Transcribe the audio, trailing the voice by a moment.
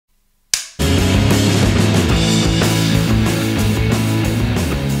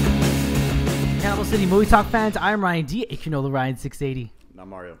City Movie Talk fans. I'm Ryan D. Canola Ryan 680. Not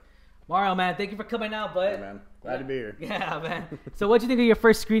Mario. Mario, man, thank you for coming out, bud. Yeah, man. Glad to be here. Yeah, man. So what'd you think of your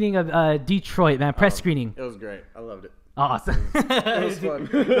first screening of Detroit, man? Press screening. It was great. I loved it. Awesome. It was fun.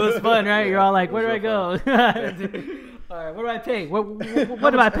 It was fun, right? Yeah, You're all like, where do I real go? All right, what do I pay? What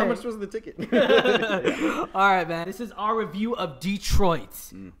do I pay? How much was the ticket? All right, man. This is our review of Detroit.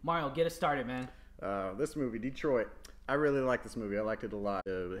 Mario, get us started, man. This movie, Detroit. I really like this movie. I liked it a lot.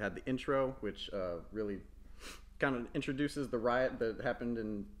 It had the intro, which really kind of introduces the riot that happened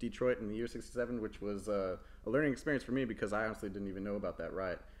in Detroit in the year '67, which was a learning experience for me because I honestly didn't even know about that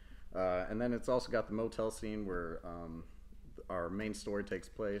riot. And then it's also got the motel scene where our main story takes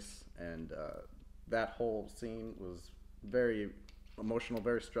place, and that whole scene was very emotional,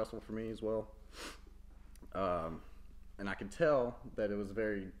 very stressful for me as well. And I could tell that it was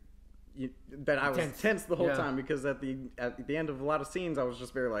that I was tense the whole time, because at the end of a lot of scenes I was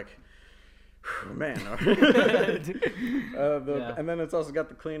just very like, man. And then it's also got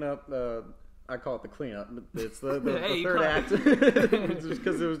the cleanup. I call it the cleanup. It's the third act, just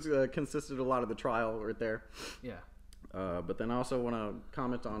because it was consisted of a lot of the trial right there. Yeah. But then I also want to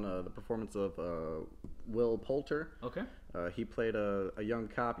comment on the performance of Will Poulter. Okay. He played a young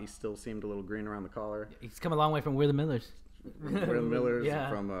cop. He still seemed a little green around the collar. He's come a long way from We're the Millers. We're the Millers,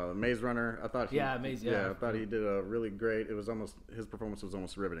 from Maze Runner. I thought I thought he did a really great. It was his performance was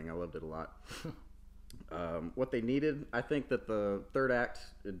almost riveting. I loved it a lot. What they needed, I think that the third act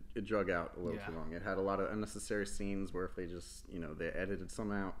it drug out a little too long. It had a lot of unnecessary scenes where if they just they edited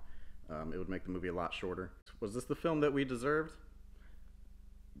some out, it would make the movie a lot shorter. Was this the film that we deserved?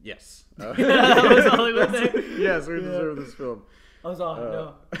 Yes. That was all he was saying. Yes, we deserve this film. I was all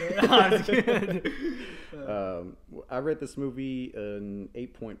no. I rate this movie an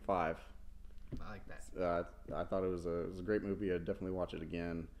 8.5. I like that. I thought it was a great movie. I'd definitely watch it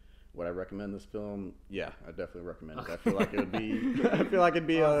again. Would I recommend this film? Yeah, I definitely recommend it. I feel like it'd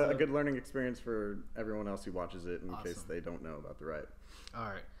be awesome. a good learning experience for everyone else who watches it in case they don't know about the riot.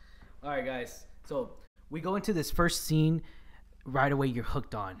 All right, guys. So we go into this first scene right away. You're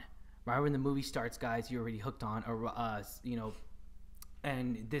hooked on. Right when the movie starts, guys, you're already hooked on.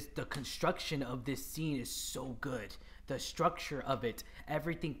 And the construction of this scene is so good. The structure of it,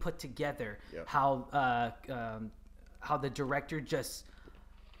 everything put together. Yep. How the director just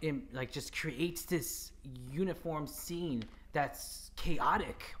creates this uniform scene that's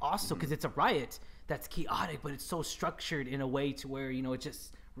chaotic. Also, because it's a riot that's chaotic, but it's so structured in a way to where it's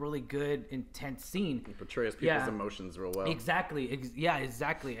just really good, intense scene. It portrays people's emotions real well. Exactly.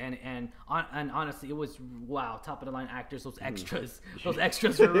 Exactly. And honestly, it was top of the line actors. Those extras, those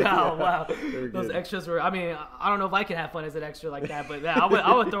extras were wow. Those extras were. I mean, I don't know if I can have fun as an extra like that, but I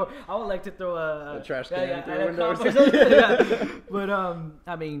would like to throw a trash can through a window. But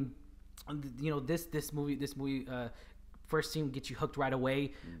I mean, this movie. First scene gets you hooked right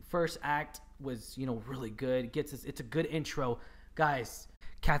away. First act was really good. It's a good intro, guys.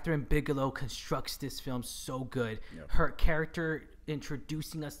 Catherine Bigelow constructs this film so good. Yep. Her character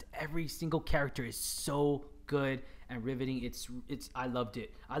introducing us to every single character is so good and riveting. I loved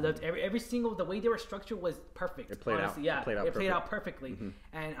it. I loved every single, the way they were structured was perfect. It played out. Yeah, it played out perfectly. Mm-hmm.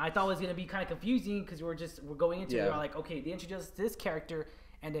 And I thought it was gonna be kind of confusing because we're going into it. We're like, okay, they introduced this character,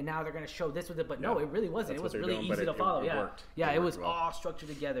 and then now they're gonna show this with it. But no, it really wasn't. It was really easy to follow. It was all structured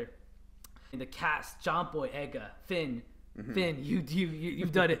together. And the cast: John Boyega, Finn. Mm-hmm. Finn,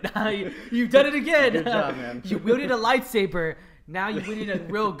 you've done it. You've done it again. Good job, man. You wielded a lightsaber. Now you wielded a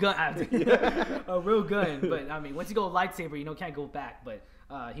real gun. A real gun. But I mean, once you go lightsaber, can't go back. But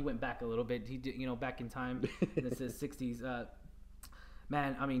he went back a little bit. He did, back in time. This is 60s.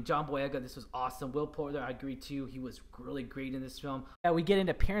 Man, I mean, John Boyega, this was awesome. Will Poulter, I agree too. He was really great in this film. We get an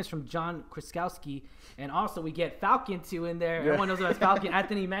appearance from John Krasinski, and also we get Falcon too in there. Everyone knows about Falcon,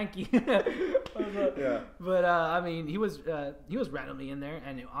 Anthony Mackie. But I mean, he was randomly in there,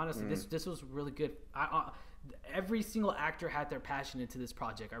 and honestly, this was really good. Every single actor had their passion into this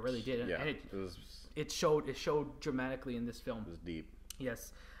project. I really did, and it showed dramatically in this film. It was deep.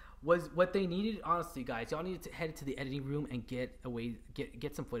 Yes. Was what they needed, honestly, guys. Y'all needed to head to the editing room and get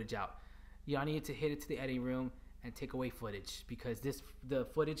some footage out. Y'all needed to hit it to the editing room and take away footage because the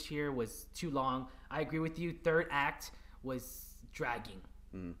footage here was too long. I agree with you. Third act was dragging.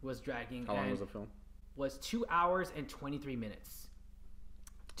 How long was the film? Was 2 hours and 23 minutes.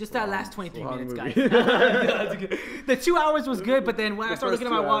 Just that last 23 minutes, guys. The 2 hours was good, but then when I started looking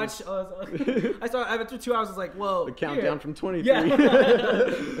at my watch, after 2 hours, I was like, whoa. The countdown from 23.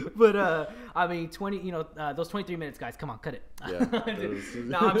 Yeah. But I mean, 20. Those 23 minutes, guys. Come on, cut it. Yeah.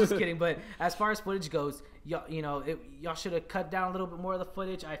 No, I'm just kidding. But as far as footage goes, y'all should have cut down a little bit more of the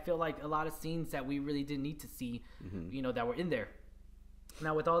footage. I feel like a lot of scenes that we really didn't need to see, that were in there.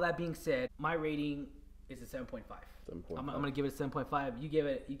 Now, with all that being said, my rating is a 7.5. I'm gonna give it a 7.5. You gave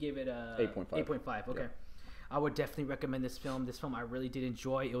it 8.5. 8.5. Okay. Yeah. I would definitely recommend this film. This film I really did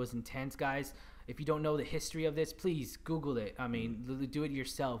enjoy. It was intense, guys. If you don't know the history of this, please Google it. I mean, do it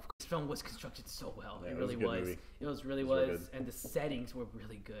yourself. This film was constructed so well. Yeah, it really was. It really was. And the settings were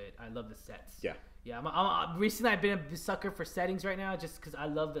really good. I love the sets. Yeah. Yeah. Recently, I've been a sucker for settings right now, just because I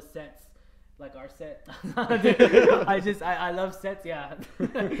love the sets. Like our set. I love sets, yeah.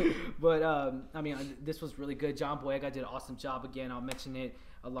 But I mean, this was really good. John Boyega did an awesome job again. I'll mention it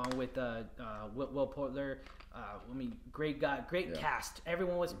along with Will Portler. Great guy, great cast.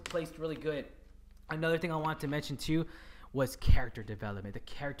 Everyone was placed really good. Another thing I wanted to mention too was character development. The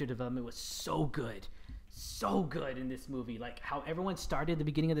character development was so good in this movie. Like how everyone started at the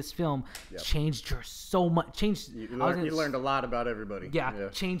beginning of this film changed her so much. You learned a lot about everybody. Yeah,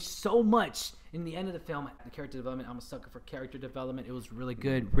 changed so much in the end of the film. The character development, I'm a sucker for character development. It was really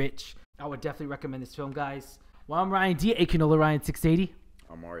good, rich. I would definitely recommend this film, guys. Well, I'm Ryan D, Canola Ryan 680.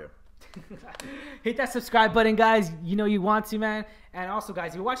 I'm Mario. Hit that subscribe button, guys. You know you want to, man. And also,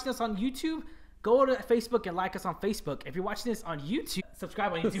 guys, if you're watching us on YouTube, go to Facebook and like us on Facebook. If you're watching this on YouTube,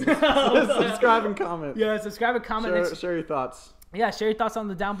 subscribe on YouTube. Subscribe and comment. Yeah, subscribe and comment. Share your thoughts. Yeah, share your thoughts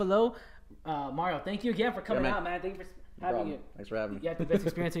down below. Mario, thank you again for coming out, man. Thank you for having me. Thanks for having me. You had the best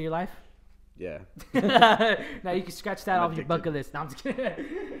experience of your life? Yeah. Now you can scratch that off your bucket list. No, I'm just kidding.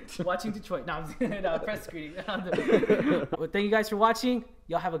 Watching Detroit. No, I'm just kidding. No, press screening. Well, thank you guys for watching.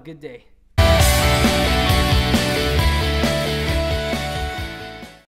 Y'all have a good day.